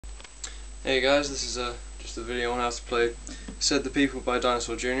Hey guys, this is just a video on how to play Said the People by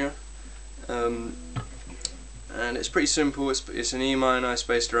Dinosaur Jr. And it's pretty simple. It's an E minor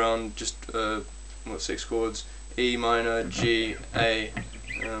spaced around just 6 chords: E minor, G, A,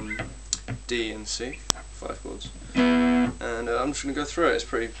 D and C, 5 chords. And I'm just going to go through it. It's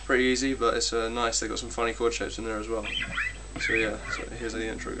pretty easy, but it's nice. They've got some funny chord shapes in there as well. So yeah, so here's how the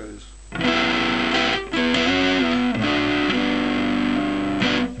intro goes.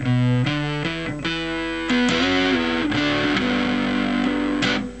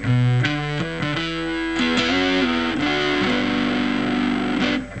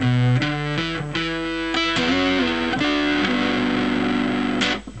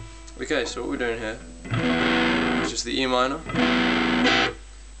 Okay, so what we're doing here is just the E minor,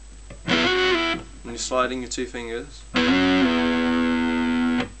 and you're sliding your 2 fingers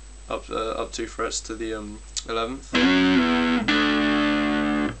up 2 frets to the 11th,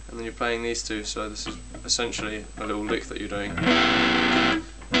 and then you're playing these 2. So this is essentially a little lick that you're doing.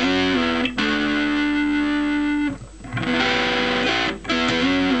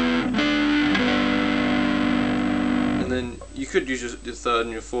 You could use your 3rd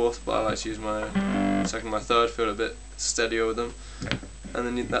and your 4th, but I like to use my 2nd and my 3rd, feel a bit steadier with them. And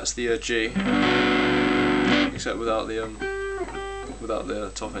then that's the G, except without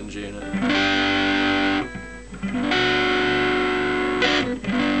the top end G in it.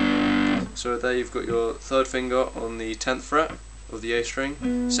 So there you've got your 3rd finger on the 10th fret of the A string,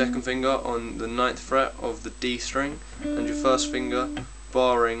 2nd finger on the 9th fret of the D string, and your 1st finger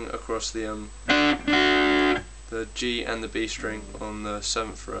barring across the G and the B string on the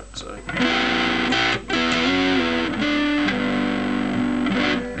 7th fret. So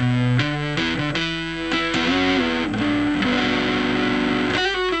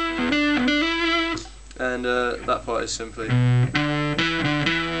and that part is simply,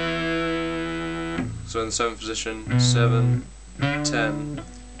 so in the 7th position, 7, 10,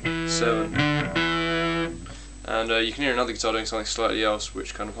 7, and you can hear another guitar doing something slightly else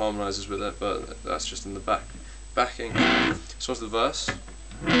which kind of harmonises with it, but that's just in the backing. So what's the verse?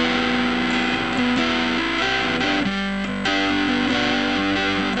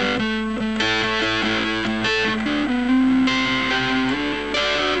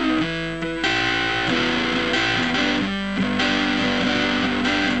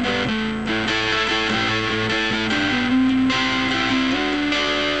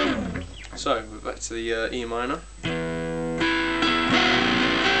 So we're back to the E minor.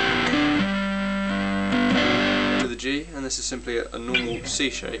 G, and this is simply a normal C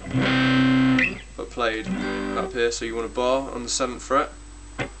shape, but played up here. So you want a bar on the 7th fret,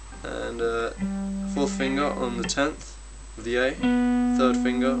 and 4th finger on the 10th of the A, 3rd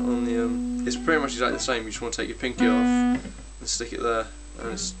finger on the it's pretty much exactly the same. You just want to take your pinky off and stick it there,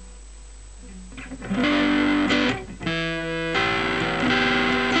 and it's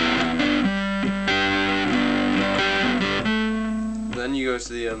then you go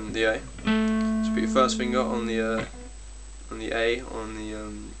to the A. So put your 1st finger on the A on the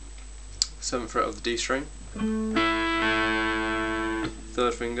 7th fret of the D string,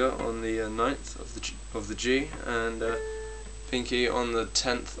 3rd finger on the 9th of the G, and pinky on the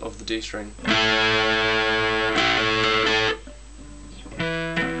 10th of the D string.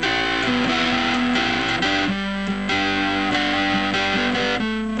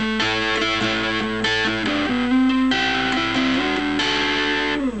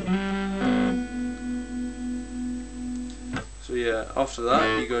 So yeah, after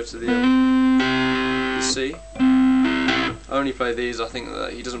that you go to the C. I only play these. I think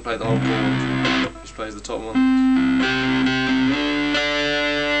that he doesn't play the whole chord, he just plays the top one.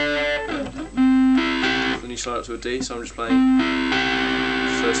 Then you slide up to a D, so I'm just playing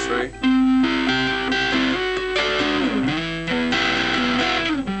just those 3.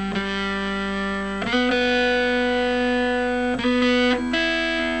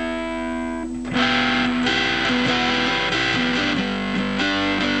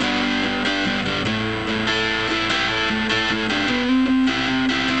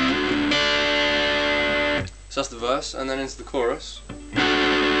 So that's the verse, and then into the chorus.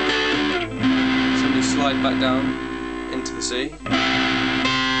 Simply slide back down into the C.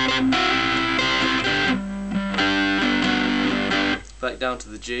 Back down to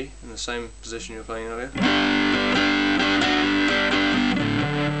the G in the same position you were playing earlier.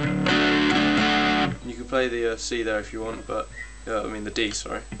 You can play the C there if you want, but I mean the D,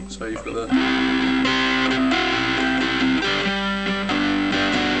 sorry. So you've got the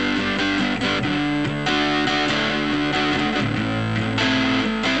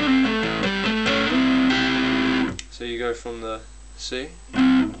So you go from the C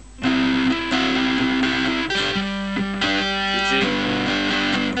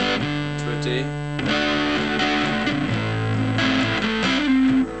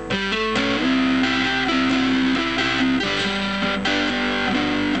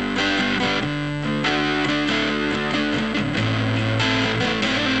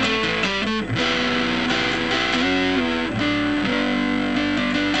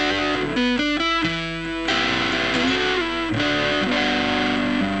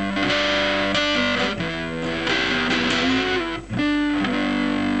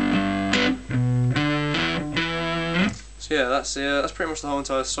So yeah, that's pretty much the whole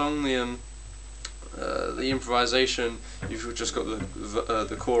entire song. The improvisation, you've just got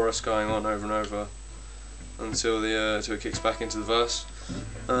the chorus going on over and over until until it kicks back into the verse.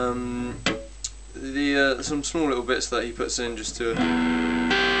 Some small little bits that he puts in just to,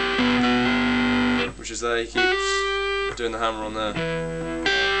 which is there. He keeps doing the hammer on there.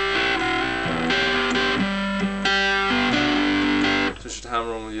 So just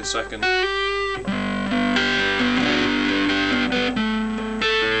hammer on with your second.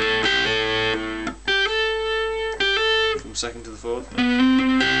 From second to the fourth.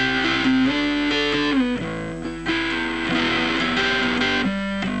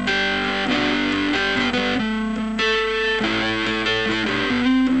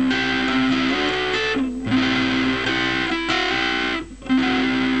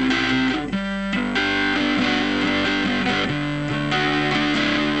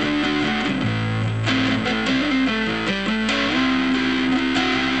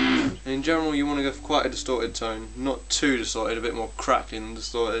 In general, you want to go for quite a distorted tone, not too distorted, a bit more crackly than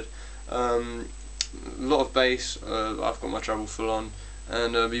distorted. A lot of bass, I've got my treble full on,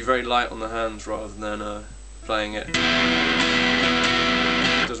 and be very light on the hands rather than playing it. It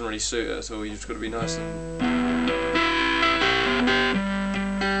doesn't really suit it at all, you've just got to be nice and...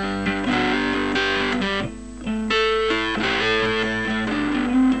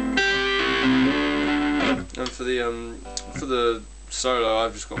 And for the solo,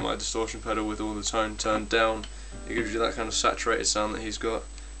 I've just got my distortion pedal with all the tone turned down. It gives you that kind of saturated sound that he's got.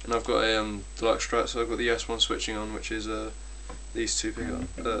 And I've got a deluxe strat, so I've got the S1 switching on, which is these two pickup.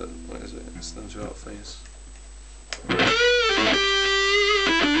 What is it? It's them two out things.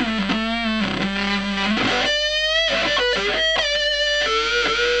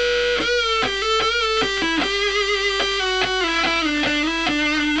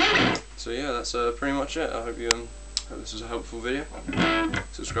 So yeah, that's pretty much it. I hope this is a helpful video.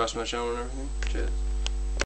 Subscribe to my channel and everything. Cheers.